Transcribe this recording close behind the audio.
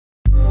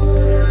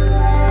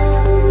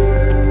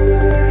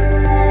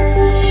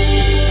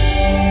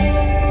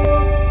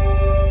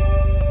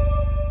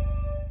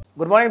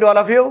morning to all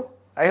of you.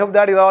 I hope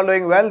that you are all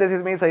doing well. This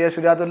is me,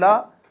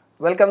 Sujath.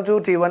 Welcome to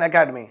T1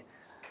 Academy.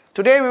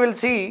 Today we will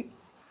see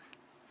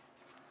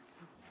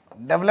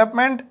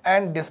development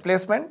and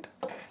displacement.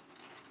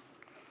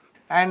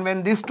 And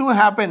when these two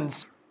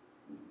happens,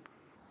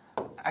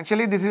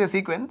 actually this is a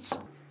sequence.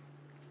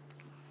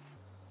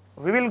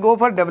 We will go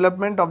for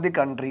development of the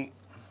country.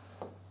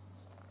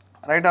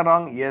 Right or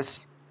wrong?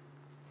 Yes.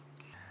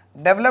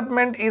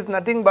 Development is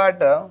nothing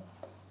but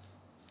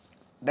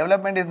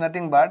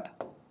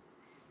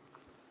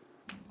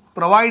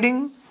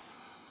providing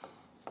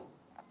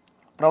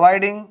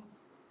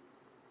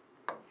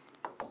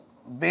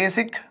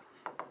basic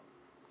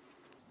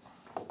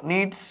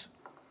needs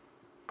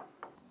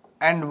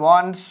and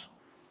wants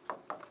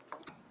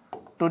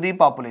to the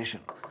population.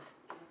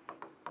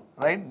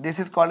 Right? This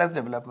is called as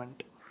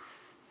development.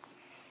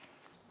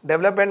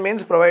 Development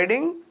means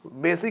providing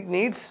basic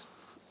needs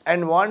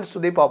and wants to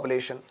the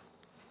population.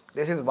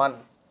 This is one.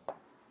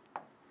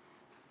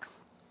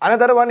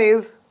 Another one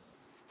is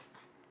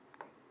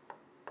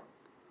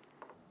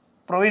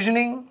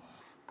provisioning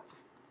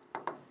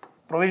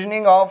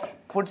of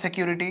food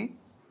security,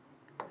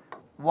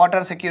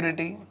 water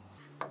security,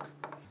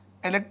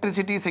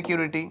 electricity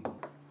security,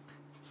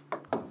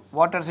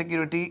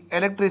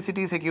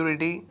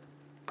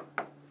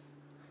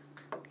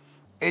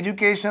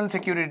 educational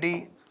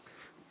security,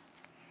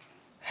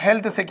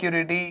 health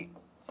security,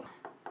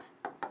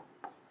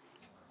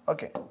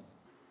 okay,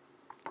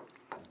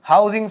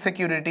 housing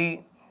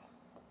security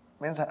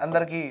means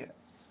andarki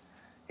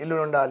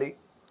illu undali.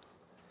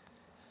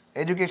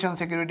 Education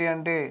security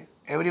ante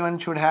everyone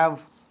should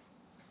have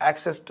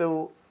access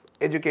to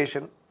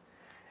education.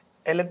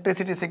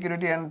 Electricity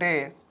security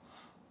ante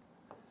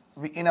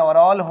in our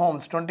all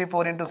homes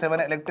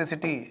 24/7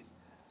 electricity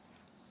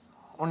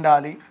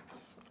undali.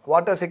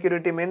 Water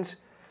security means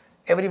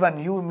everyone,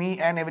 you, me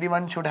and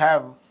everyone should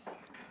have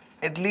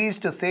at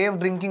least safe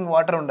drinking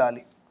water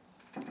undali.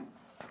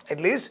 At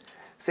least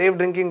safe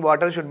drinking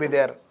water should be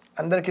there.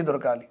 Andarki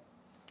dorkali.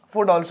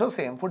 Food also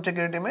same. Food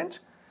security means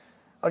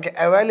okay,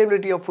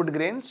 availability of food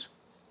grains,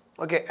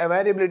 okay,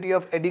 availability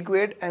of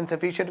adequate and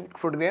sufficient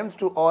food grains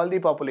to all the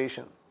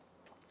population.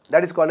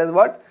 That is called as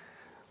what?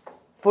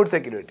 Food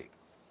security.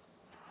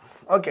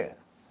 Okay.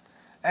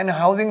 And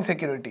housing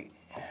security.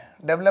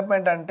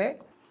 Development ante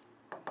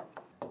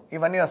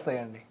ivanni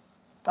vastayandi.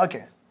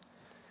 Okay.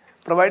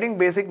 Providing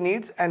basic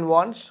needs and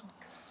wants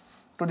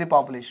to the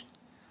population.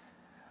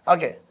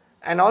 Okay.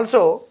 And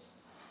also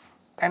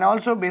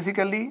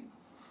basically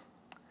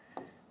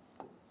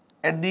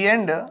at the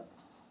end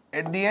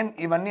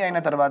ivanni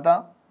aina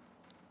tarvata,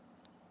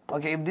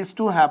 okay, if these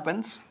two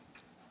happens,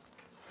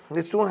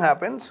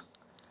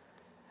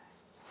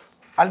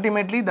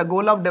 ultimately the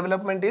goal of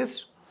development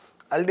is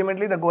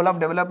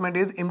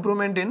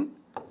improvement in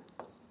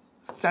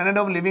standard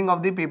of living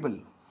of the people.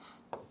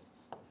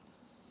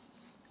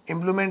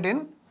 Improvement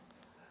in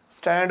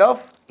standard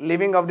of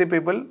living of the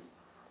people.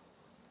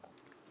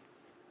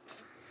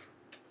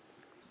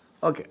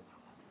 Okay.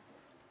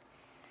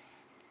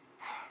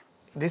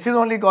 This is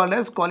only called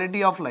as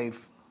quality of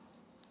life.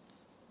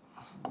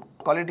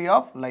 Quality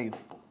of life.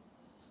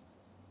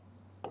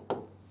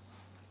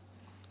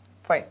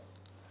 Fine.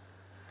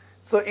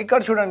 So,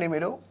 ikkada chudandi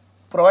meeru,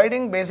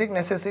 providing basic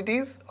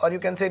necessities or you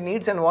can say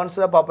needs and wants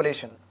to the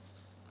population.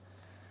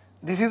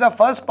 This is the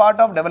first part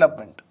of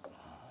development.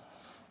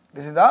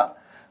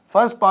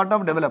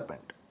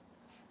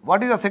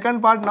 What is the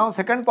second part now?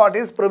 Second part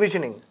is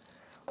provisioning.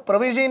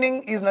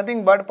 Provisioning is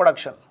nothing but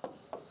production.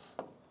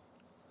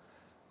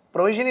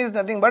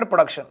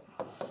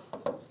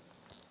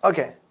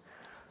 Okay.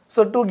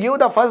 So to give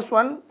the first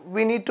one,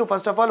 we need to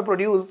first of all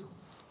produce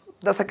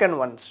the second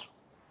ones.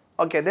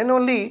 Okay. Then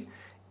only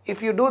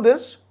if you do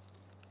this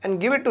and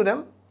give it to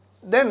them,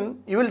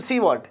 then you will see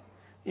what?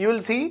 You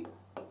will see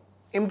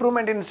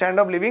improvement in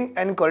standard of living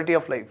and quality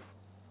of life.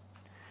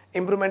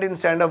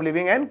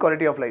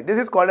 This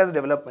is called as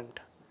development.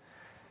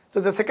 So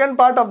the second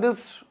part of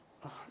this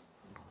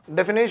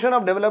definition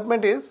of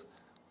development is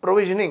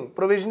provisioning.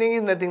 Provisioning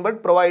is nothing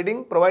but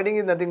providing. Providing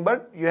is nothing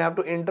but you have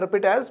to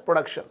interpret as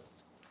production.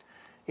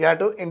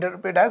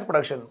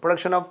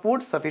 Production of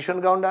food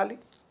sufficient ga undali.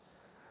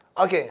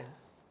 Okay.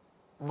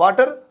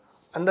 Water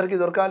andarki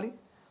dorkali.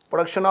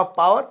 Production of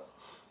power.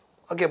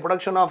 Okay.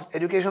 Production of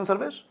education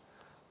service.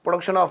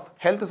 Production of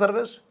health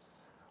service.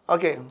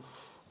 Okay.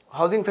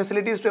 Housing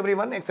facilities to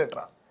everyone,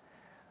 etc.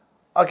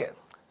 Okay.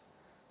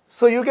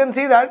 So you can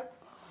see that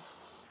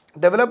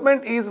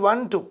development is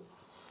 1, 2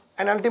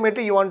 and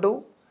ultimately you want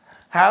to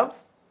have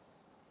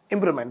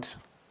improvements.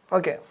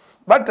 Okay.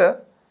 But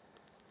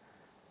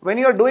when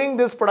you are doing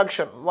this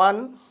production,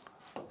 one,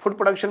 food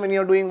production, when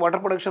you are doing water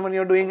production, when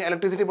you are doing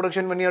electricity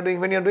production, when you are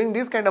doing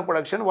this kind of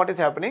production, what is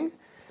happening?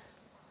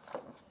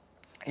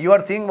 You are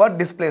seeing what?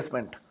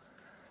 Displacement.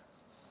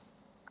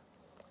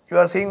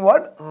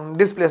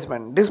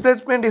 Displacement.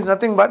 Displacement is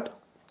nothing but,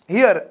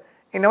 here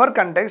in our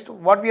context,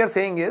 what we are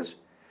saying is,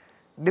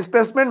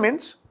 displacement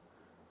means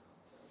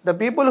the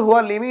people who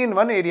are living in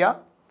one area,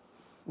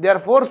 they are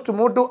forced to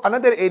move to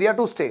another area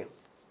to stay.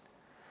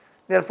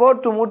 they are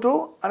forced to move to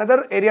another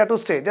area to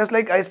stay. Just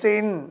like I stay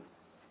in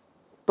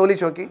Toli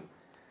Choki.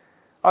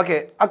 Okay,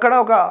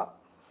 ikkada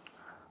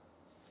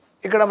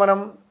manam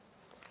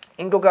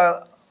inkoka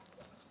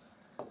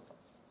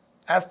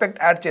aspect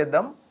add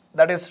cheddam,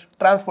 that is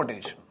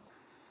transportation.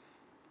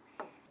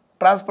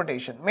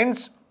 Transportation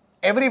means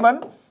everyone,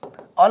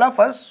 all of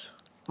us,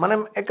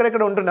 manam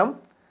ekkada untunnam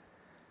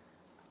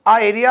aa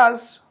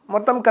areas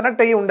mottam connect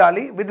ayi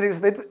undali with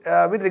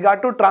regard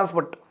to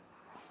transport.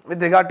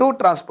 With regard to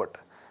transport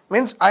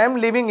means I am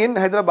living in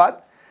Hyderabad.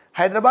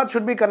 Hyderabad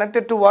should be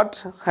connected to what?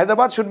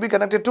 Hyderabad should be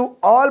connected to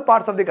all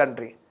parts of the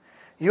country.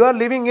 You are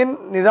living in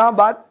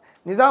Nizamabad.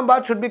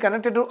 Nizamabad should be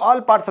connected to all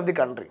parts of the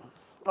country.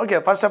 Okay,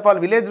 first of all,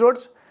 village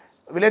roads,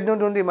 village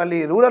nundi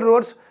malli rural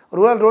roads,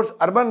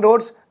 urban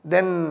roads,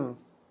 then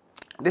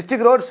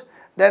district roads,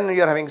 then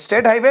you are having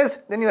state highways,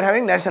 then you are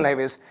having national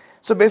highways.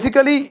 So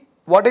basically,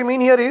 what I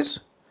mean here is,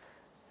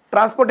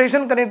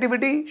 transportation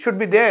connectivity should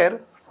be there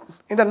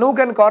in the nook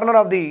and corner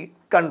of the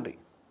country.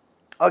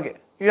 Okay,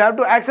 you have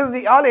to access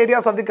the all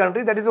areas of the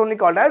country. That is only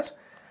called as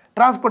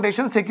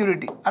transportation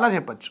security. Ala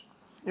cheppachu.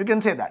 You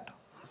can say that.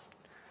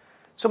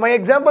 So my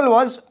example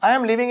was, I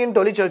am living in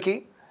Toli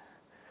Choki.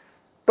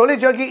 Toli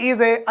Choki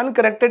is a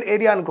unconnected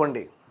area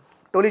ankondi.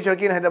 Toli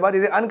Choki in Hyderabad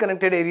is an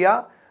unconnected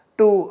area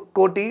to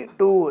Koti,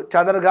 to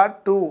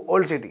Chadarghat, to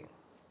Old City.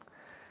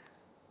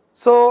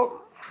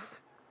 So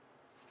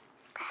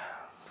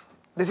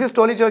this is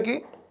Toli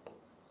Choki.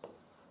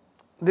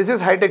 This is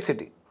high-tech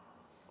city.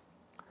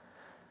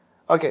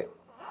 Okay.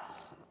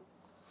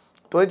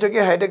 Toli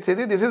Choki high-tech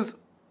city. This is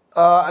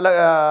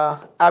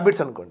Abbots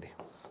ankondi.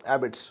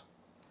 Abbots.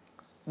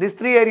 These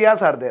three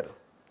areas are there,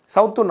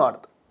 south to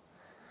north.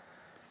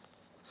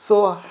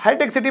 So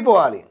high-tech city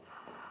povali.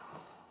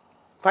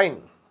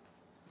 Fine.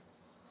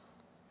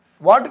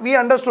 What we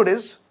understood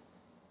is,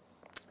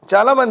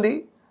 chala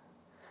mandi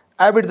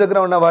Abbots దగ్గర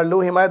ఉన్న వాళ్ళు,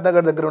 హిమాయత్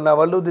నగర్ దగ్గర ఉన్న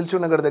వాళ్ళు,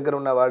 దిల్సుఖ్ నగర్ దగ్గర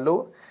ఉన్న వాళ్ళు,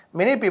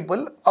 many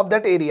people of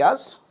that areas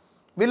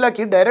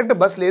వీళ్ళకి డైరెక్ట్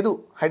బస్ లేదు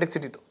hitech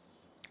సిటీతో.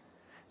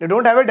 They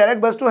don't have a direct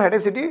bus to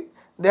high-tech city.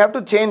 They have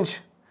to change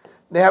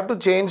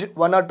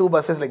one or two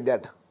buses like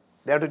that.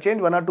 They have to change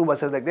one or two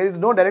buses like that. There is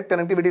no direct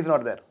connectivity is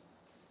not there.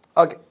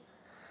 Okay.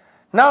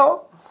 Now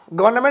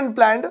government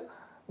planned a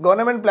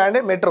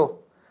metro.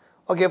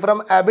 Okay, from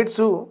Abbots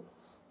to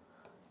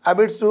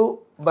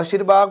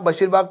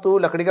Bashirbagh to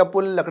Lakdika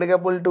Pul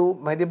to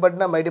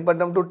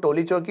Mehdipatnam to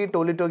Toli Choki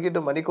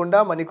to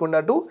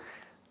Manikonda to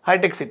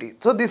high-tech city.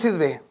 So this is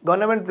way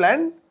government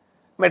planned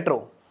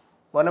metro.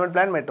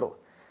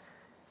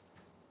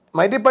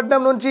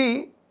 Mehdipatnam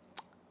nunchi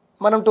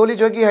manam Toli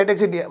Choki high-tech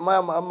city,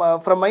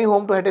 from my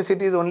home to high-tech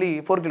city is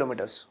only 4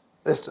 kilometers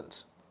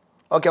distance.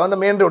 Okay, on the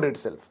main road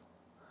itself.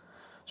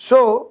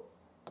 So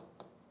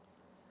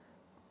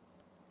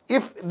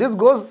if this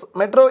goes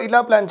metro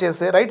ila plan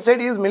chese, right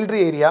side is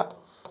military area,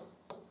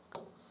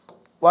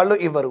 vallu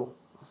ivaru.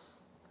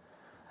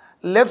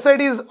 Left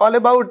side is all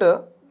about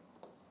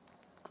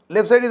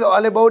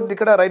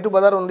ikkada right to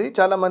bazar undi,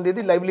 chala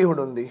mandidi livelihood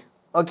undi.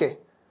 Okay,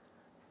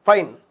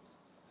 fine.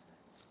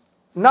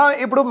 Now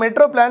ఇప్పుడు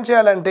metro plan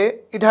cheyalante,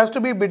 it has to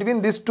be between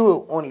these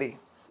two only.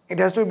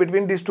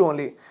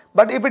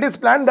 But if it is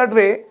planned that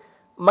way,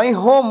 my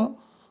home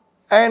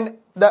and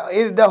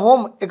the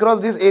home across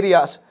these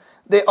areas,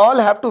 they all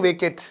have to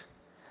vacate.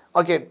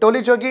 Okay,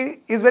 Toli Choki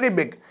is very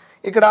big.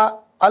 Ikkada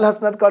Al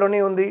Hasnat colony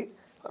undi,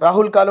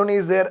 Rahul colony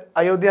is there,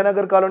 Ayodhya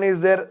Nagar colony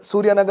is there,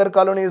 Surya Nagar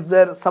colony is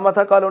there,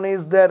 Samatha colony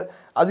is there,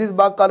 Aziz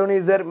Bagh colony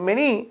is there.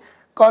 Many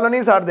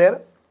colonies are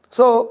there.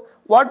 So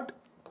what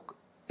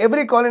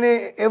every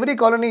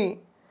colony,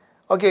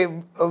 okay,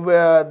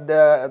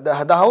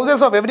 the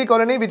houses of every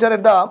colony which are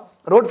at the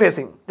road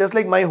facing, just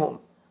like my home,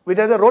 which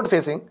are the road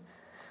facing,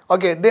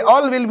 okay, they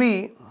all will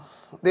be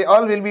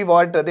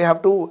what they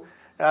have to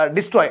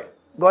destroy.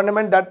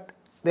 Government that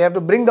they have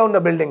to bring down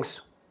the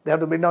buildings.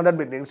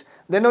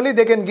 Then only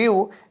they can give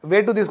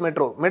way to this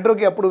metro. Metro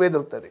ki appudu way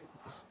dorutadi.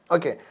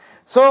 Okay,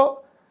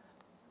 so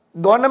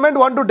government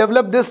want to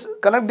develop this,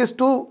 connect these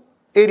two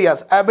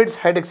areas, Abbots,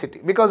 high-tech city,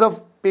 because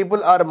of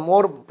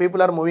more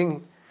people are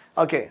moving.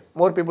 Okay,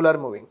 more people are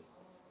moving.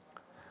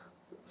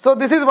 So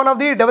this is one of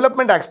the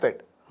development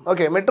aspect.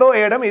 Okay, metro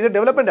ADM is a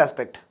development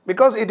aspect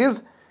because it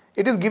is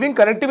giving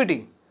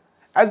connectivity.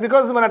 As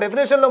because mana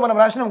definition lo manam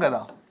rashinam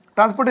kada,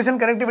 transportation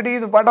connectivity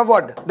is a part of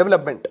what?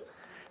 Development.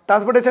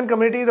 Transportation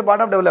community is a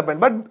part of development.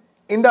 But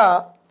in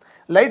the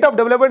light of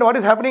development, what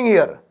is happening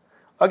here?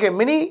 Okay,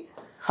 many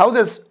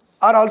houses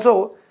are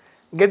also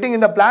getting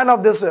in the plan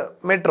of this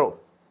metro.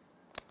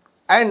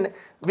 And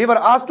we were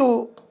asked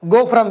to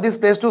go from this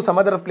place to some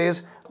other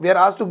place. We are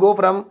asked to go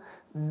from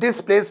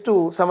this place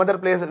to some other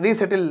place,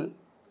 resettle.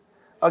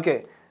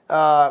 Okay,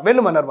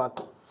 Vellumanar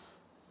maaku.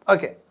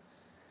 Okay,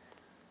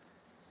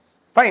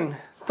 fine.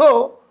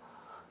 So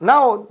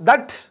now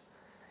that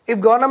if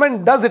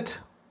government does it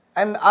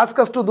and ask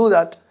us to do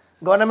that,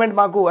 government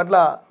maaku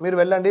atla meer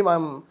vellandi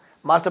mam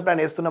master plan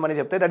estunnamani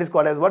chepte, that is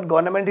called as what?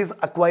 Government is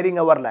acquiring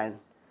our land.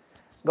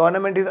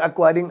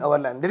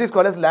 That is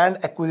called as land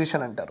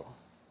acquisition antaru.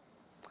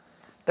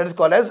 That is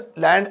called as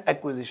land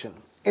acquisition.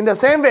 In the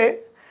same way,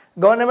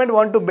 Government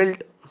want to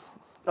build,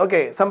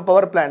 okay, some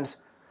power plants,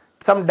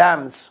 some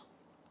dams,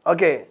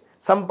 okay,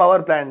 some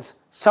power plants,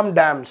 some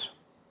dams.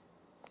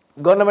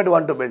 Government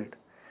want to build,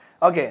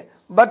 okay.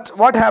 But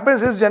what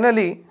happens is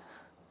generally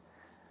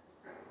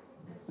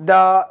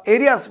the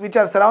areas which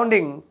are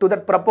surrounding to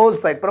that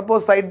proposed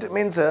site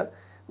means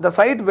the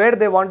site where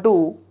they want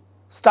to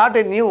start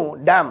a new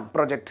dam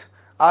project,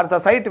 or the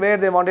site where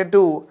they wanted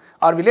to,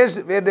 or village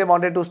where they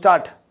wanted to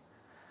start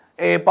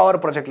a power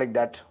project like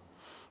that.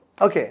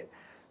 Okay,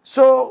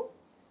 so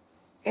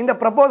in the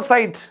proposed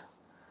site,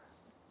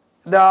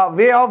 the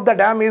way of the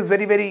dam is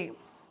very very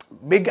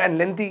big and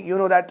lengthy. You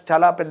know that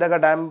chala peddaga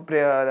dam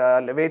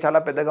way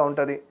chala peddaga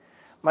untadi.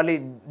 Malli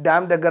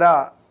dam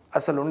daggara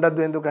asalu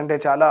undaddu endukante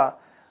chala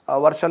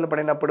వర్షాలు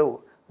పడినప్పుడు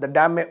the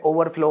dam may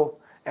overflow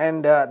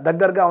and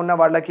దగ్గరగా ఉన్న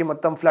వాళ్ళకి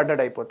మొత్తం flooded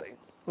అయిపోతాయి.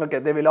 Okay,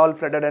 they will all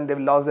flooded and they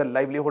will lose their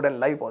livelihood and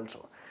life also.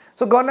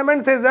 So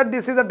government says that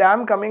this is a dam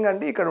coming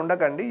andi, ఇక్కడ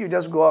ఉండకండి, you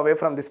just go away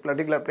from this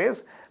particular place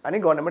అని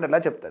government అలా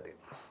చెప్తుంది.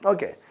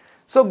 Okay,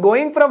 so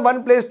going from one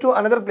place to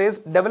another place,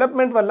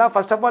 development వల్ల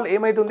first of all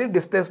ఏమైతుంది,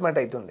 displacement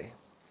అవుతుంది.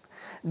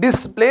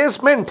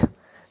 Displacement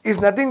is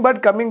nothing but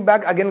coming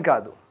back again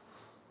కాదు.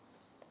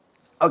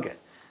 Okay,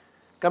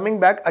 coming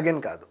back again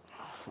కాదు.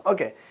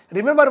 Okay,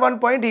 remember one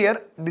point here,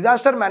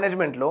 disaster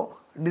management లో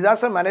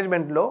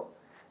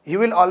you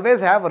will always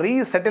have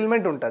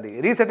resettlement untadi.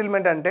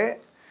 Resettlement ante,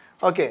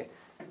 okay,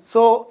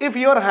 so if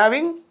you are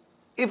having,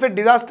 if a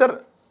disaster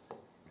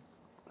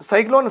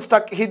cyclone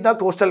struck hit the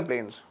coastal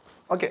plains,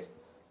 okay,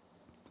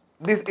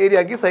 this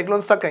area ki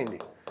cyclone struck aindi,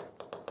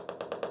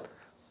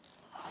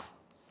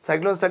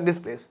 cyclone struck this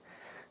place,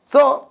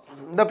 so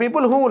the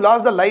people who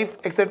lost the life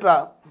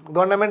etc.,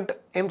 government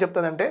em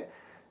cheptadante,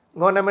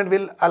 government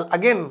will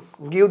again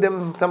give them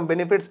some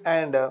benefits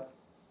and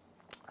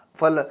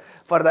for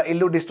the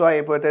illu destroy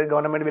అయిపోతే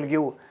government will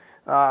give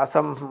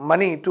some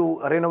money to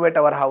renovate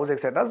our house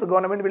etc. So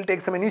government will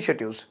take some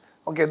initiatives.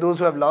 Okay, those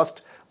who have lost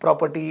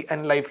property and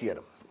life here,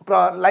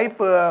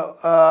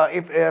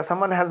 if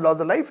someone has lost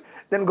the life,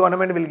 then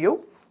government will give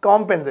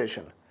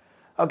compensation.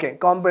 Okay,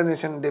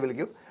 compensation they will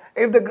give.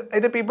 If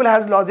the people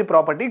has lost the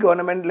property,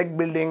 government like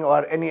building or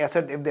any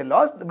asset if they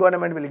lost, the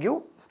government will give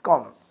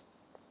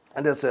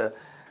and this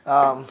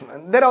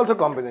there also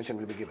compensation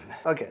will be given.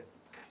 Okay,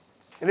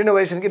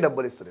 renovation ki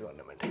double istadi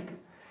government.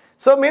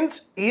 So means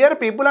here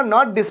people are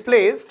not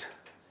displaced,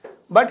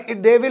 but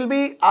they will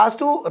be asked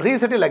to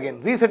resettle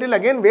again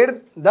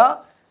where the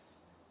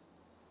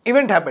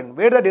event happened,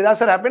 where the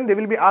disaster happened, they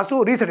will be asked to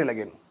resettle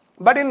again.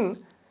 But in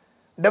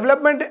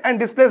development and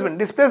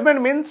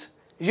displacement means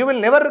you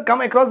will never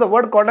come across the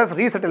word called as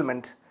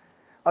resettlement.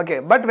 Okay,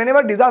 but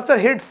whenever disaster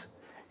hits,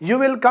 you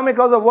will come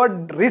across the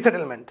word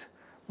resettlement.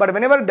 But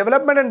whenever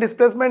development and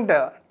displacement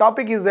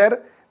topic is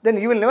there, then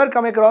you will never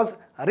come across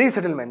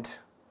resettlement.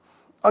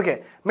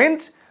 Okay,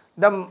 means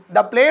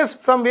the place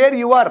from where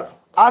you are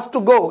asked to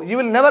go, you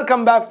will never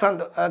come back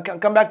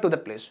come back to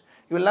that place.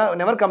 You will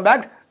never come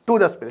back to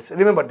that place.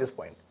 Remember this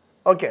point.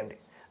 Okay, Andy.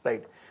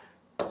 Right.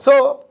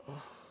 So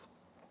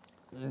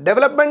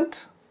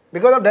development,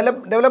 because of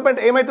development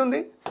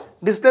ఏమైతుంది,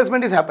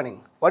 displacement is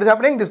happening. What is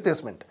happening?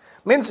 Displacement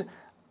means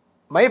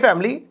my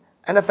family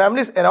and the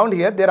families around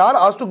here, they are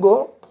asked to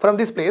go from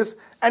this place,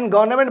 and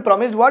government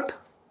promised what?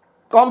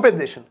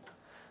 Compensation.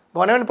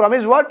 Government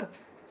promised what?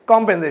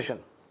 Compensation.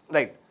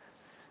 Right.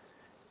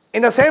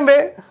 In the same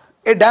way,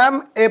 a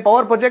dam, a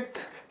power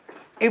project,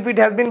 if it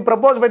has been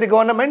proposed by the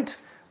government,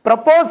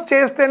 propose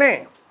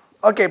chestene,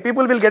 okay,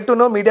 people will get to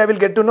know, media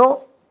will get to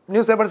know,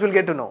 newspapers will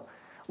get to know.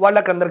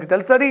 Vallakandarki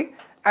telsadi,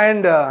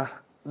 and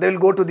they will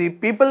go to the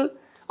people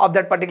of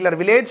that particular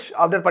village,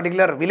 of that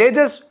particular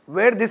villages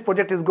where this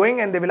project is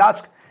going, and they will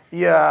ask,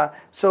 yeah,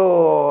 so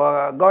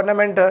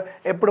government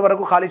ఎప్పుడు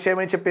వరకు ఖాళీ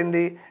చేయమని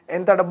చెప్పింది,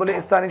 ఎంత డబ్బులు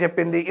ఇస్తా అని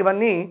చెప్పింది,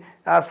 ఇవన్నీ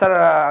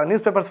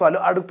న్యూస్ పేపర్స్ వాళ్ళు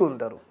అడుగుతూ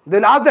ఉంటారు.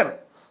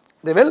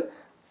 They will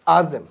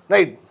ask them,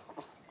 right?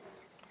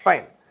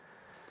 Fine.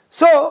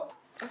 So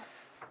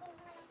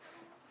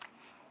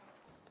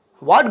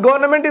what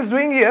government is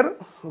doing here,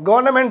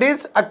 government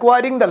is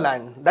acquiring the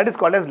land, that is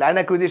called as land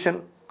acquisition.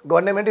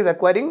 Government is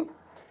acquiring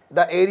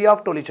the area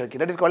of Tolichurki,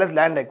 that is called as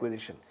land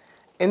acquisition.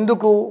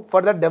 Enduku?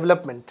 For the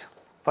development,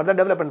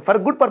 for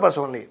good purpose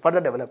only, for the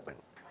development.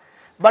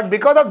 But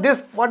because of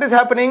this, what is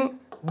happening?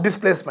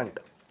 Displacement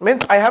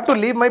means I have to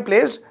leave my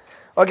place,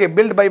 okay,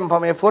 built by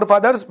my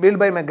forefathers, built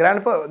by my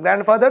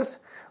grandfathers,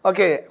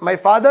 okay, my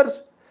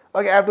fathers,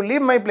 okay, I have to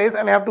leave my place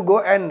and I have to go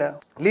and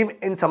live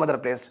in some other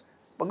place.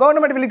 But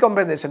government will give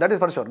compensation, that is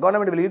for sure.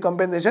 Government will give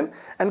compensation,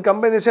 and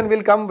compensation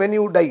will come when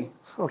you die.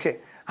 Okay,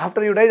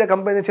 after you die, the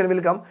compensation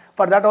will come.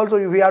 For that also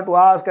we have to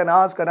ask and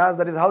ask and ask.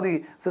 That is how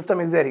the system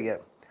is there here.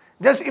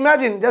 Just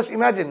imagine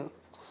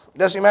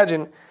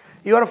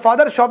your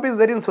father's shop is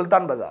there in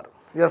Sultan Bazaar,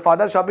 your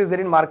father's shop is there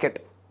in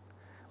market,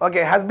 okay,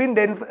 has been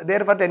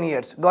there for 10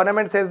 years.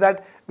 Government says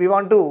that we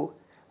want to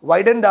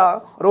widen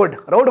the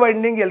road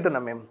widening ki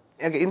veltunnam mem,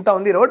 okay, inta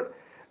undi road,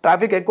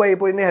 traffic ఎక్కువ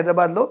అయిపోయింది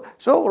హైదరాబాద్ లో,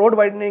 so road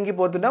widening కి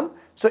పోతున్నాం,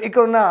 so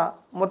ఇక్కడ ఉన్న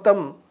మొత్తం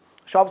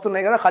shops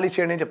ఉన్నాయి కదా ఖాళీ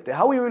చేయండి అని చెప్తే,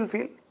 how you will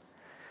feel?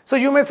 So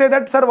you may say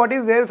that, sir, what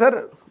is there,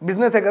 sir?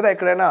 Business hai kada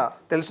ekkadaina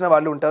telisina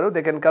vallu untaru.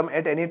 They can come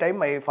at any time.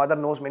 My father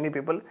knows many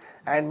people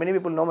and many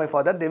people know my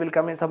father. They will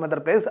come in some other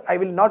place. I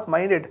will not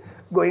mind it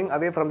going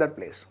away from that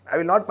place. I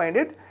will not mind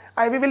it.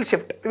 We will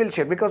shift. We will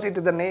shift because it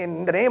is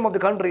in the name of the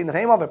country, in the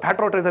name of a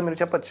patriotism మీరు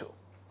చెప్పొచ్చు.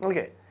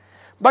 Okay.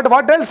 But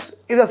what else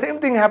if the same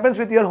thing happens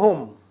with your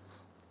home?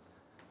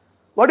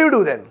 What do you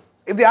do then?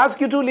 If they ask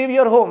you to leave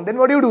your home, then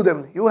what do you do then?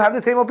 You have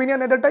the same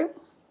opinion at that time?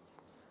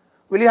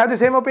 Will you have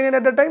the same opinion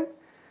at that time?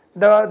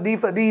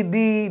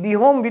 The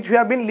home which you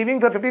have been living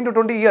for 15 to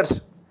 20 years.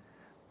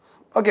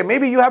 Okay,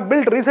 maybe you have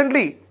built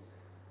recently,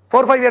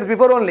 4 or 5 years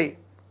before only.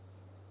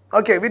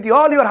 Okay, with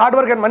all your hard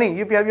work and money,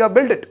 if you have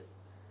built it.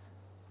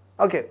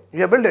 Okay,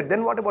 you have built it,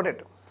 then what about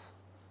it?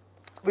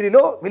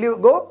 Will you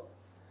go?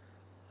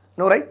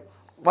 No, right?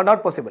 But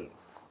not possible.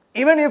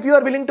 Even if you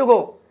are willing to go,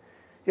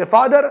 your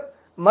father,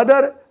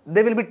 mother,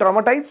 they will be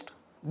traumatized,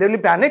 they will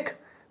panic,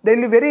 they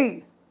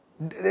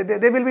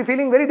will be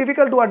feeling very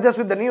difficult to adjust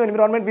with the new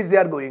environment which they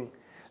are going.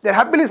 They are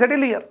happily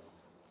settled here,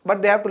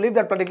 but they have to leave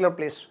that particular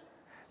place.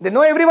 They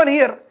know everyone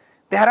here.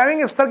 They are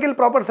having a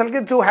proper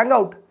circle to hang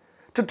out,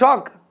 to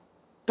talk,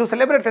 to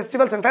celebrate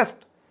festivals and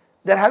fest.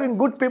 They are having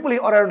good people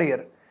around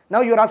here.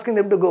 Now you are asking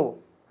them to go.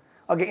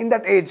 Okay, in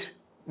that age,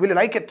 will you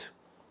like it?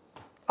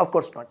 Of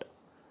course not.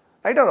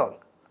 Right or wrong?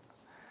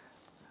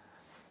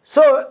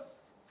 So,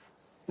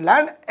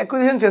 land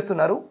acquisition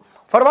చేస్తున్నారు.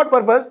 For what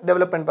purpose?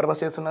 Development purpose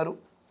చేస్తున్నారు.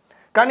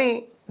 కానీ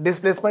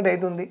displacement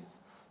అవుతుంది.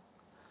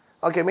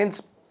 Okay, means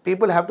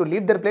people have to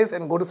leave their place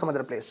and go to some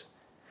other place.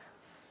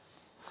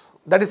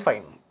 That is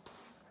fine.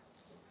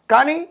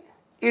 కానీ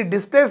ఈ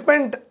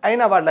displacement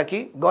అయిన వాళ్ళకి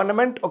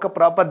government ఒక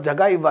proper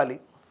జగా ఇవ్వాలి.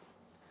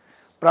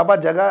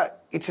 ప్రాపర్ జగా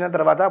ఇచ్చిన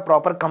తర్వాత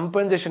ప్రాపర్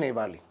కంపెన్సేషన్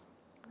ఇవ్వాలి.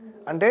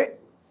 అంటే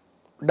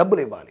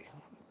డబ్బులు ఇవ్వాలి.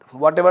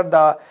 Whatever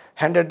the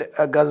 100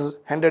 gaz,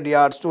 100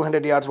 yards,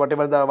 200 yards,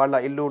 whatever the వాళ్ళ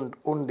ఇల్లు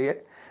ఉంది.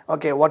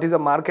 Okay, what is the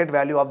market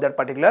value of that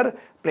particular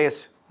place?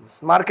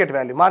 Market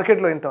value,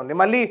 మార్కెట్లో ఎంత ఉంది.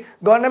 మళ్ళీ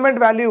గవర్నమెంట్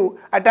వాల్యూ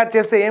అటాచ్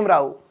చేస్తే ఏం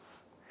రావు.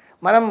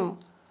 మనం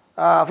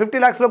 50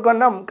 lakhsలో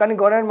కొన్నాం, కానీ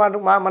గవర్నమెంట్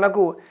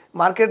మనకు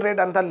మార్కెట్ రేట్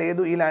అంతా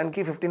లేదు, ఈ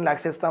ల్యాండ్కి 15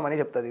 lakhs ఇస్తామని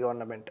చెప్తుంది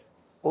గవర్నమెంట్.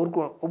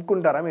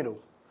 ఒప్పుకుంటారా మీరు?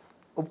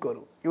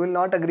 ఒప్పుకోరు. You will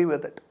not agree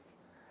with it.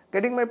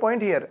 Getting my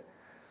point here.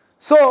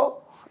 So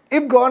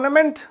if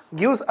government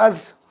gives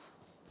us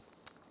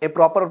a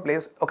proper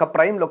place, ఒక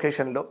ప్రైమ్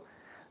లొకేషన్లో,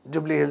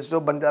 జూబ్లీ హిల్స్లో,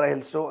 బంజారా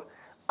హిల్స్లో,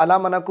 అలా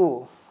మనకు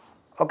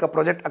ఒక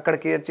ప్రాజెక్ట్ అక్కడ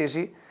క్రియేట్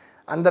చేసి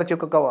అందరికీ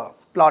ఒక్కొక్క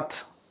ప్లాట్స్,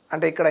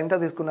 అంటే ఇక్కడ ఎంత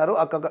తీసుకున్నారు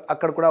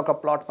అక్కడ కూడా ఒక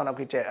ప్లాట్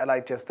మనకు అలా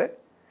ఇచ్చేస్తే,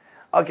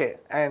 okay,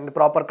 and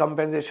proper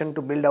compensation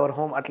to build our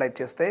home అట్లా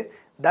ఇచ్చేస్తే,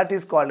 that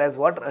is called as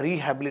what?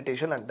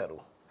 Rehabilitation అంటారు.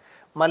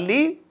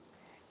 మళ్ళీ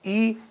ఈ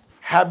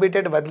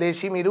హ్యాబిటెట్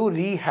వదిలేసి మీరు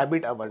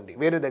రీహాబిట్ అవ్వండి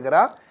వేరే దగ్గర.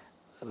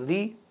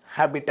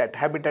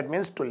 Habitat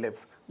means to live,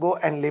 go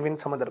and live in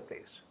some other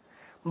place.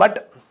 But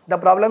the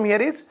problem here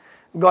is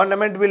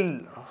government will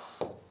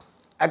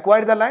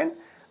acquire the land,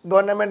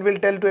 government will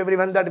tell to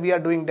everyone that we are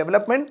doing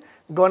development,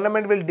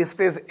 government will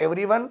displace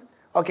everyone.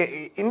 Okay,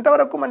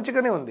 ఇంతవరకు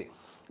మంచిగానే ఉంది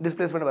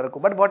displacement వరకు.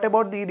 But what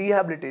about the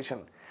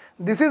rehabilitation?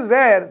 This is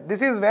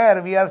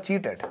where we are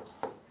cheated.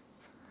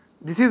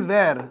 This is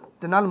where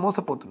జనాలు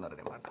మోసపోతున్నారు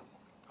అన్నమాట.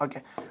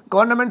 Okay,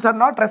 governments are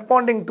not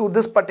responding to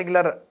this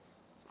particular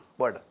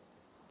word.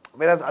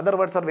 Whereas other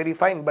words are very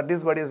fine, but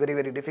this word is very,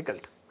 very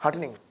difficult,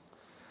 heartening.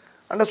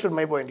 Understood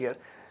my point here?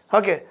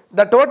 Okay,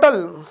 the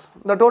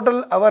total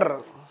our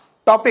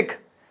topic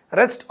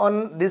rests on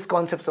these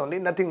concepts only,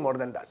 nothing more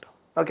than that.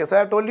 Okay, so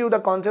I have told you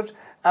the concepts,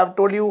 I have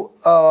told you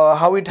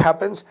how it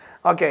happens,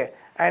 okay,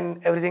 and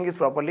everything is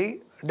properly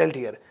dealt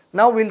here.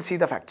 Now we'll see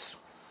the facts.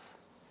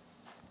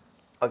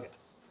 Okay,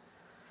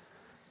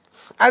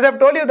 as I have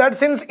told you that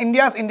since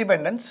India's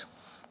independence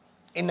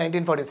in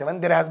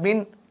 1947, there has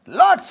been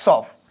lots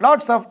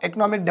of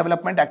economic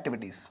development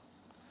activities.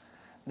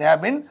 There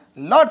have been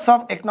lots of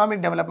economic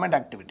development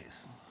activities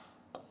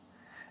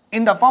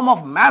in the form of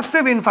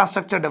massive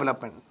infrastructure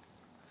development.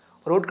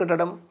 Road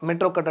kattadam,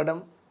 metro kattadam,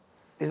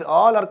 these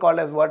all are called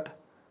as what?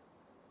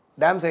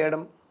 Dams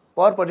ayadam,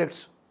 power projects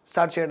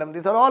start cheyadam.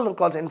 These are all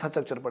called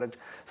infrastructure projects.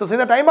 So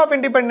since the time of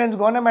independence,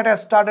 government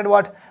has started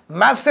what?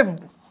 Massive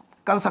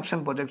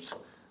construction projects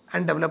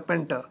and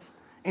development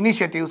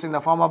initiatives in the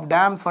form of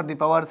dams for the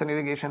powers and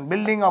irrigation,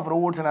 building of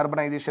roads and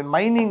urbanization,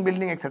 mining,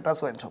 building, etc.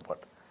 so and so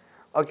forth.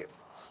 Okay.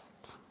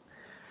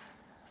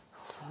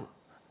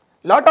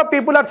 Lot of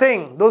people are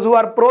saying, those who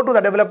are pro to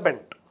the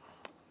development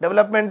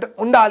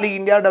undali,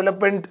 India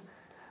development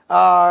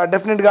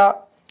definitely ga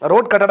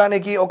road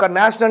కట్టడానికి ఒక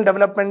national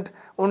development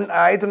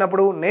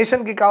అవుతున్నప్పుడు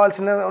నేషన్కి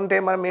కావాల్సిన ఉంటే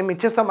మనం మేము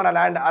ఇచ్చేస్తాం మన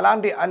land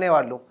అలాంటి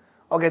అనేవాళ్ళు.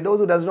 Okay, those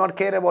who does not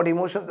care about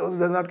emotions, those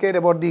who does not care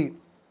about the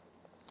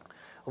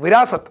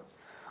virasat.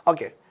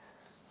 Okay,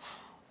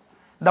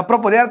 they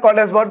are called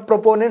as what?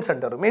 Proponents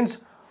antaru. Means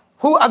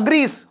who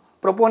agrees,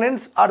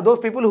 proponents are those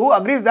people who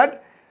agrees that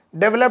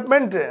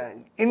development,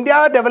 India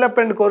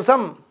development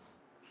kosam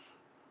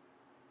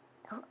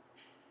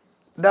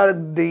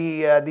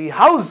the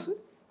house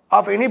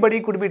of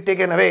anybody could be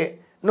taken away,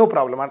 no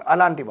problem,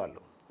 alanti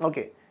vallu.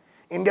 Okay,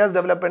 India's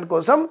development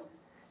kosam,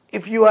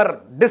 if you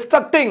are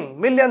destructing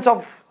millions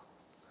of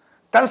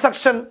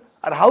construction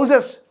or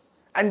houses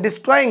and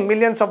destroying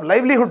millions of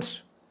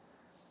livelihoods,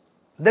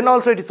 then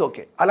also it is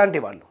okay. Alanti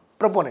vallu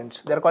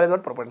proponents, they are called as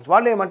what proponents.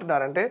 Vallu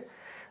emantunarante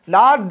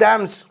large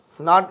dams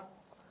not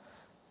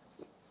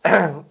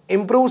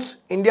improves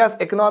India's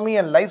economy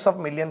and lives of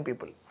million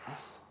people.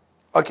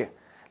 Okay,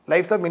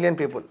 lives of million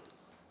people.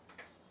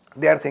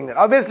 They are saying that.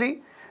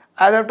 Obviously,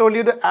 as I have told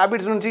you, the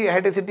habits nunchi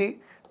Haiti city,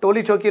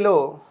 Toli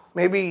Chokilo,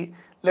 maybe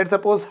let's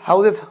suppose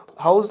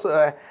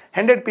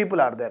 100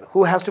 people are there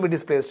who has to be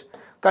displaced.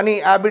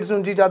 Kani habits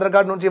nunchi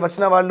Chadraghat nunchi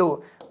vachina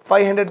vallu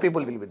 500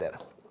 people will be there.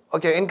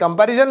 Okay, in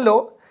comparison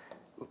lo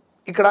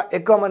ikkada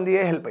ekkuva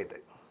mandiye help aitayi.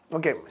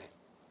 Okay,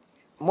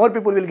 more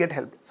people will get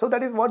help. So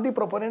that is what the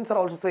proponents are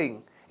also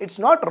saying. It's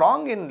not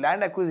wrong in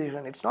land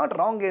acquisition, it's not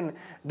wrong in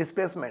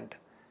displacement.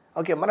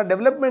 Okay, mana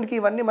development ki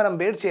ivanni manam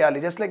wait cheyali,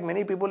 just like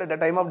many people at the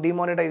time of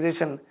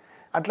demonetization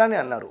atlane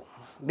annaru.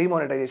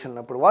 Demonetization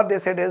appudu what they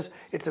said is,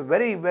 it's a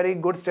very very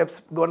good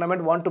steps,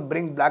 government want to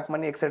bring black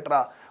money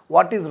etc.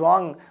 What is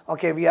wrong?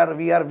 Okay, we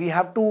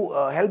have to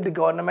help the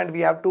government, we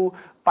have to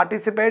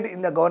participate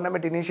in the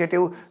government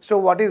initiative. So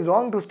what is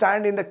wrong to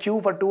stand in the queue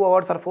for 2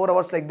 hours or 4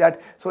 hours like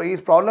that? So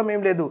is problem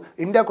em ledu,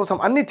 India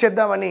kosam anni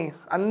cheddamani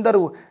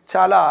andaru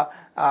chala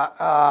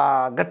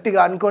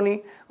gattiga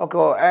ankoni,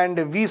 okay,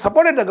 and we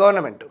supported the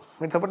government.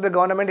 We supported the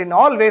government in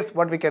all ways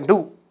what we can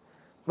do.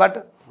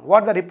 But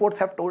what the reports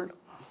have told,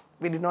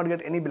 we did not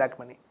get any black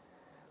money.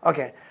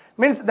 Okay,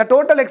 means the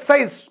total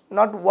exercise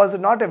was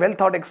not a well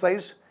thought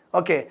exercise.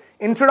 Okay,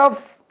 instead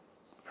of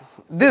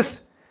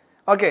this,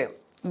 okay,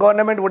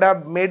 government would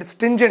have made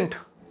stringent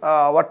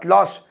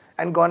laws,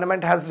 and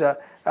government has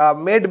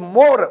made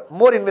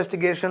more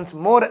investigations,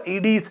 more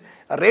EDs,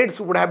 raids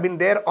would have been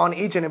there on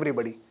each and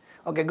everybody.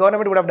 Okay,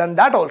 government would have done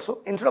that also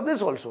instead of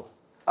this also.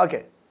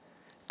 Okay,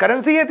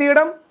 currency ye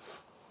theedam,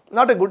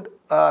 not a good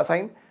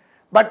sign,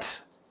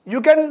 but you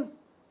can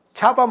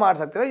chapa maar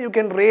sakte ho, you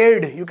can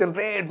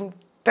raid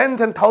tens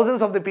and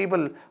thousands of the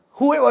people,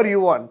 whoever you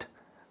want.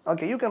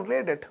 Okay, you can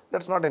raid it,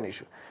 that's not an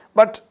issue.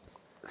 But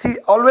see,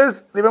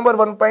 always remember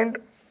one point,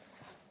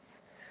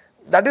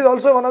 that is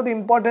also one of the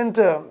important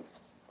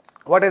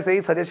what I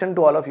say suggestion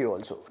to all of you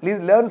also. Please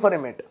learn for a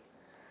minute.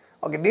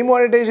 Okay,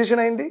 demonetization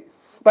aindi,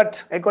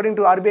 but according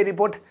to RBI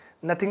report,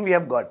 nothing we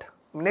have got,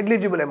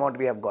 negligible amount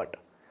we have got.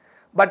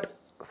 But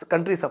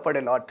country suffered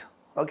a lot.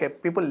 Okay,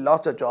 people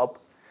lost a job.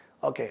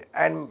 Okay,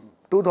 and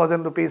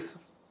 2,000 rupees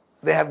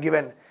they have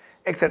given,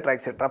 etc.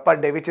 etc. per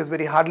day, which is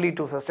very hardly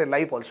to sustain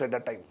life also at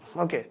that time.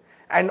 Okay,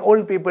 and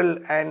old people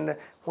and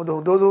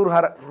those who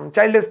are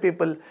childless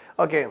people,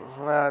 okay,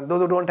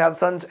 those who don't have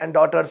sons and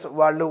daughters,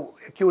 vallu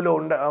queue lo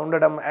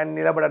undadam and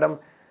nilabadam,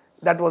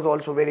 that was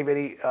also very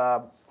very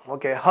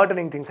okay,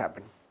 heartening things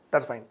happened.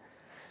 That's fine.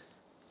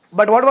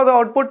 But what was the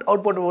output?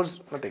 Output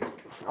was nothing.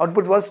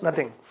 Output was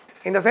nothing.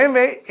 In the same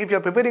way, if you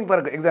are preparing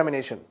for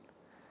examination,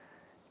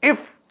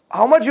 if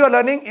how much you are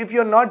learning, if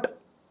you are not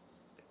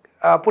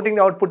putting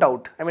the output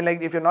out, I mean,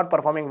 like if you're not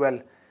performing well,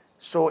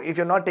 so if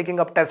you're not taking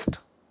up test,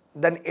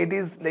 then it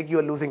is like you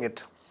are losing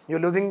it. You're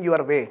losing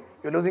your way.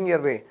 You're losing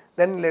your way.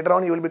 Then later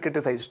on you will be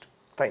criticized.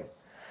 Fine.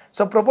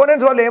 So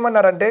proponents వాళ్ళు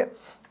ఏమన్నారంటే,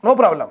 no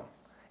problem,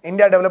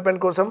 India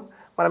development కోసం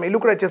మనం ఇల్లు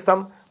కూడా ఇచ్చేస్తాం,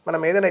 మనం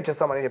ఏదైనా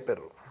ఇచ్చేస్తాం అని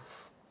చెప్పారు.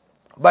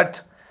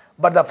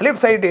 But the flip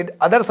side,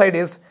 other side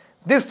is,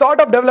 this sort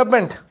of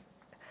development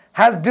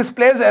has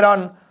displaced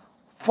around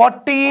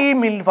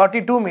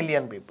 42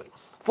 million people.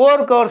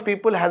 4 crores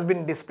people has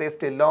been displaced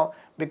till now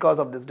because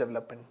of this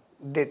development.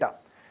 Data,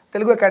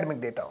 Telugu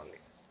academic data only.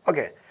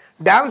 Okay,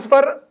 dams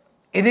for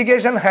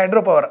irrigation,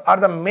 hydropower are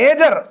the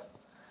major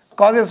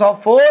causes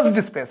of forced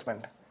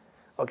displacement.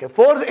 Okay,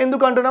 force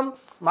enduku antunam,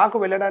 maaku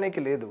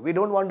velladaniki ledu, we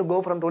don't want to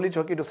go from Toli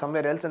Choki to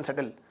somewhere else and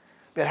settle.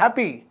 We are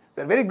happy,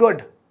 we are very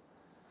good,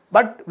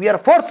 but we are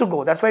forced to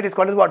go. That's why it is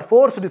called as what?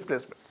 Forced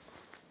displacement.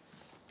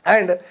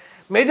 And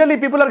majorly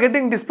people are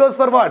getting displaced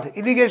for what?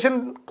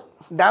 Irrigation,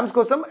 dams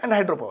kosam and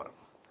hydropower.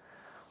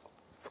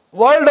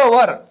 World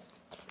over,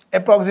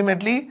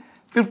 approximately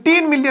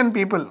 15 million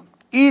people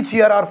each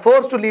year are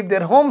forced to leave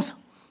their homes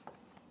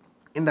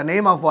in the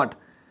name of what?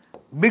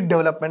 Big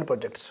development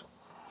projects.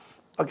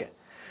 Okay,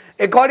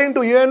 according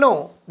to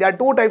UNO, there are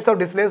 2 types of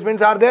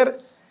displacements are there.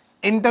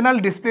 Internal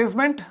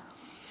displacement,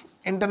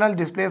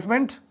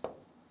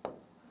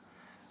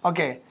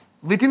 okay,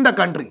 within the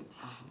country,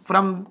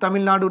 from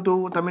Tamil Nadu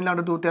to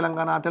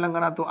Telangana,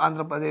 Telangana to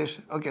Andhra Pradesh,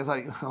 okay,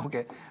 sorry,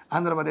 okay,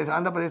 Andhra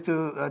Pradesh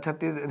to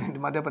Chhattisgarh,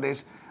 Madhya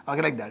Pradesh,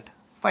 okay, like that.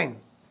 Fine.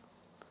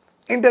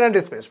 Internal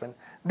displacement.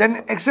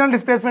 Then external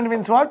displacement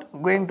means what?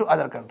 Going to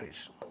other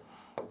countries.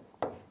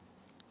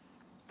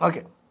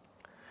 Okay.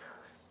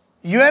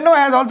 UNO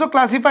has also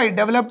classified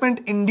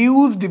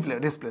development-induced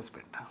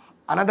displacement.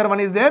 Another one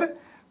is there,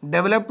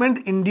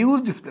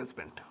 development-induced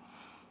displacement.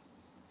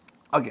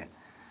 Okay.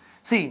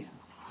 See,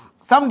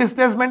 some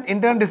displacement,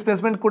 internal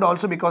displacement could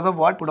also because of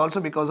what? Could also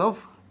because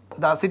of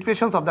the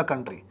situations of the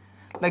country,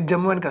 like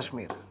Jammu and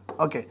Kashmir.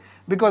 Okay,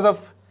 because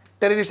of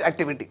terrorist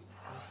activity.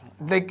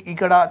 Like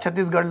ikkada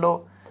Chhattisgarh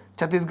lo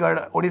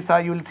Chhattisgarh,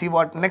 Odisha, you will see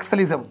what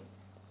Naxalism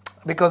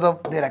because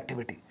of their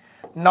activity.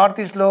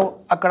 Northeast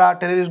lo akkada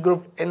terrorist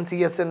group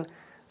NCSN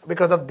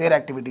because of their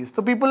activities.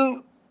 So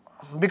people,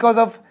 because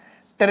of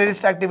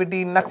terrorist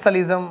activity,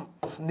 Naxalism,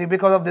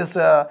 because of this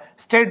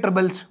state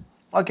rebels,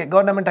 okay,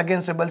 government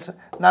against rebels,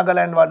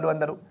 Nagaland vallu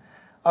andaru,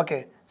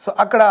 okay. So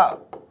akkada,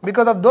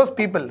 because of those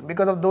people,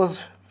 because of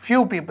those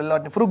few people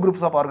or few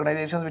groups of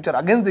organizations which are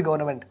against the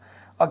government,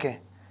 okay,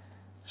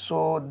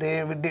 so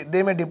they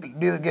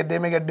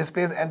may get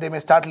displaced and they may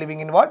start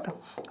living in what?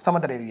 Some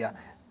other area.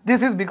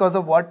 This is because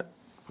of what?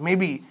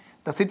 Maybe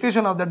the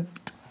situation of that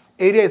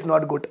area is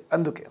not good.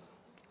 Anduke.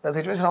 The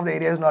situation of the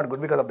area is not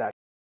good because of that.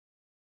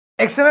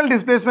 External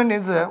displacement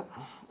is,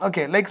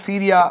 okay, like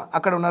Syria,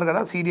 akkada unnaru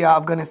kada, Syria,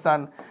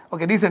 Afghanistan,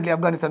 okay, recently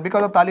Afghanistan,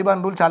 because of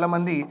Taliban rule, chala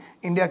mandi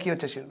India ki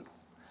vacheshindu.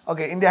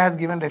 Okay, India has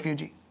given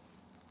refugee.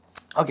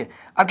 Okay,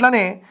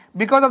 atlane,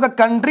 because of the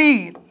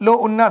country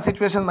lo unna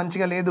situation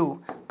manchiga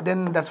ledu,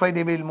 then that's why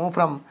they will move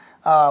from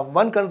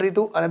one country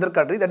to another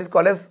country. That is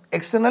called as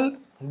external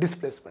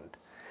displacement.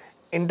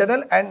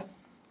 Internal and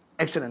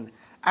external.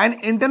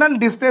 And internal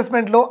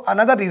displacement lo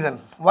another reason.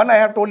 One, I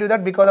have told you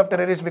that because of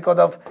terrorists, because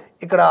of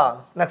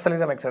ikra,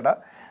 Naxalism,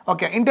 etc.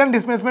 Okay, internal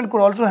displacement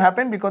could also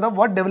happen because of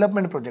what?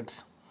 Development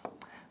projects.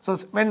 So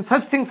when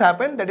such things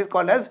happen, that is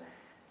called as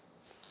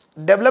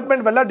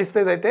development valla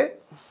displace aithe,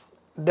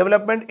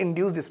 development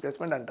induced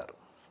displacement antaru.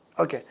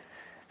 Okay,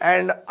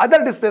 and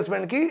other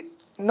displacement ki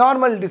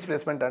normal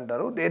displacement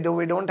antaru.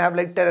 We don't have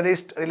like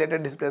terrorist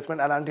related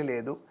displacement alanti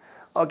ledu.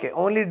 Okay,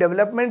 only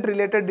development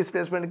related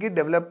displacement ki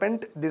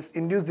development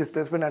induced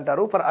displacement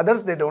antaru. For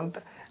others they don't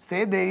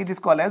say, it is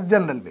called as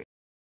general way.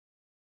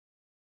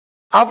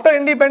 After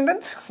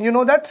independence, you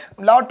know that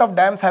lot of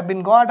dams have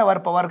been got, our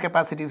power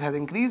capacities has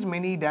increased,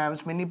 many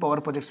dams, many power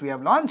projects we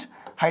have launched,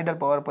 hydel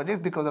power projects.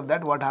 Because of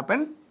that, what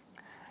happened?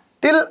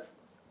 Till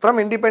from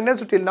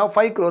independence till now,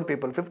 5 crore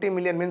people, 50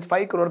 million means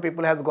 5 crore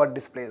people has got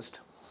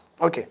displaced.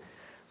 Okay,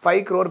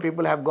 5 crore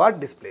people have got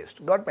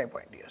displaced. Got my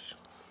point? Yes.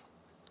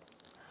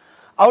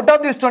 Out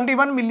of this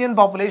 21 million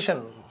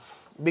population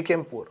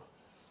became poor.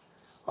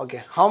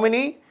 Okay, how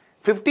many?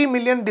 50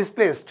 million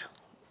displaced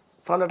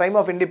from the time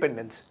of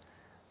independence.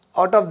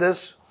 Out of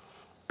this,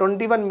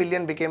 21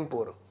 million became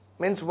poor.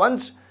 Means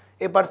once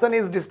a person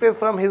is displaced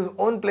from his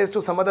own place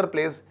to some other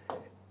place,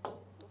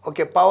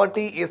 okay,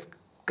 poverty is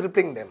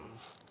crippling them.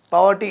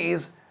 Poverty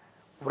is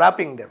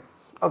wrapping them.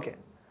 Okay.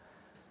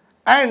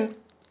 And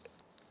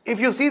if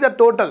you see the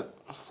total,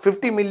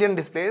 50 million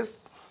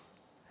displaced,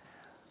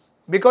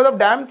 because of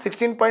dams,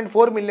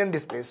 16.4 million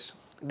displaced,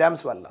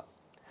 dams walla.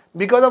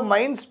 Because of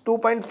mines,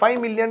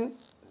 2.5 million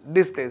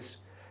displaced.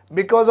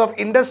 Because of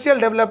industrial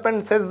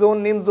development, cess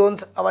zone, NIM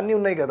zones, avanni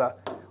unnai kada,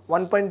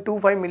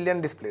 1.25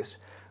 million displaced.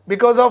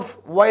 Because of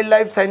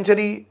wildlife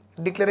sanctuary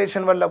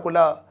declaration valla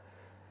kula,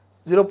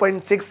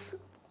 0.6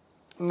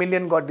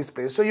 million got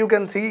displaced. So you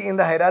can see in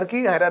the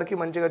hierarchy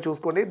manchiga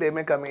chuskondi, it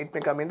may come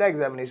in the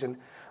examination.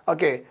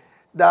 Okay,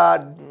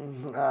 the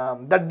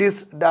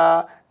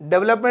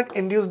development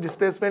induced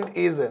displacement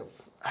is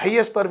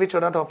highest for which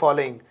one of the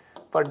following?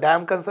 For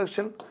dam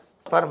construction,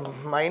 for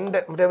mine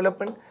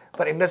development,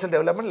 for industrial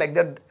development, like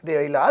that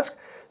they will ask.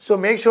 So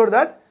make sure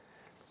that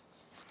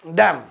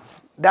dam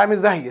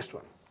is the highest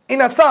one. In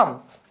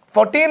Assam,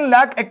 14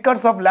 lakh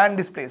acres of land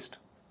displaced.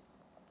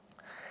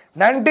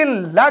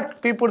 19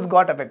 lakh people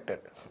got affected.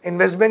 In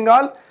West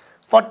Bengal,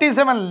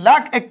 47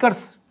 lakh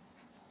acres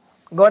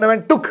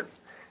government took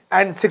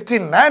and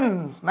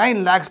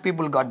 69 lakhs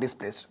people got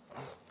displaced,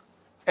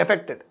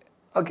 affected.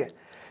 Okay.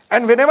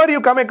 And whenever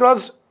you come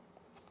across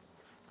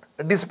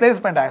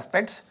displacement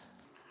aspects,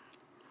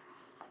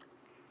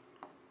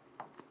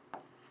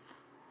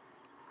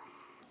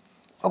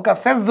 okay,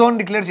 cess zone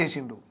declared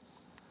cheshindu.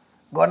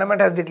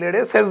 Government has declared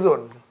a cess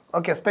zone.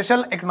 Okay,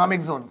 special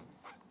economic zone.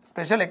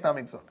 Special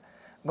economic zone.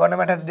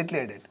 Government has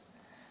declared it.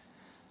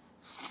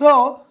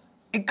 So,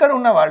 ikkada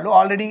unna vallu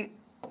already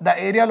the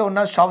area lo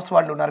unna shops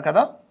vallu unnar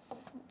kada.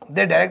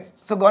 They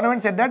direct. So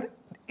government said that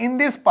in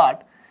this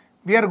part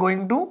we are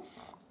going for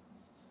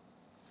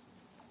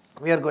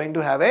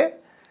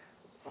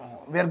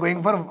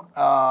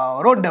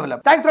road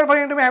development. Thanks for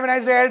following to me. Have a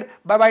nice day.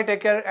 Bye bye.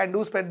 Take care and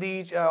do spread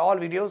the all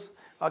videos.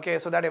 Okay,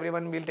 so that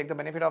everyone will take the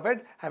benefit of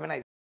it. Have a nice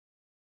day.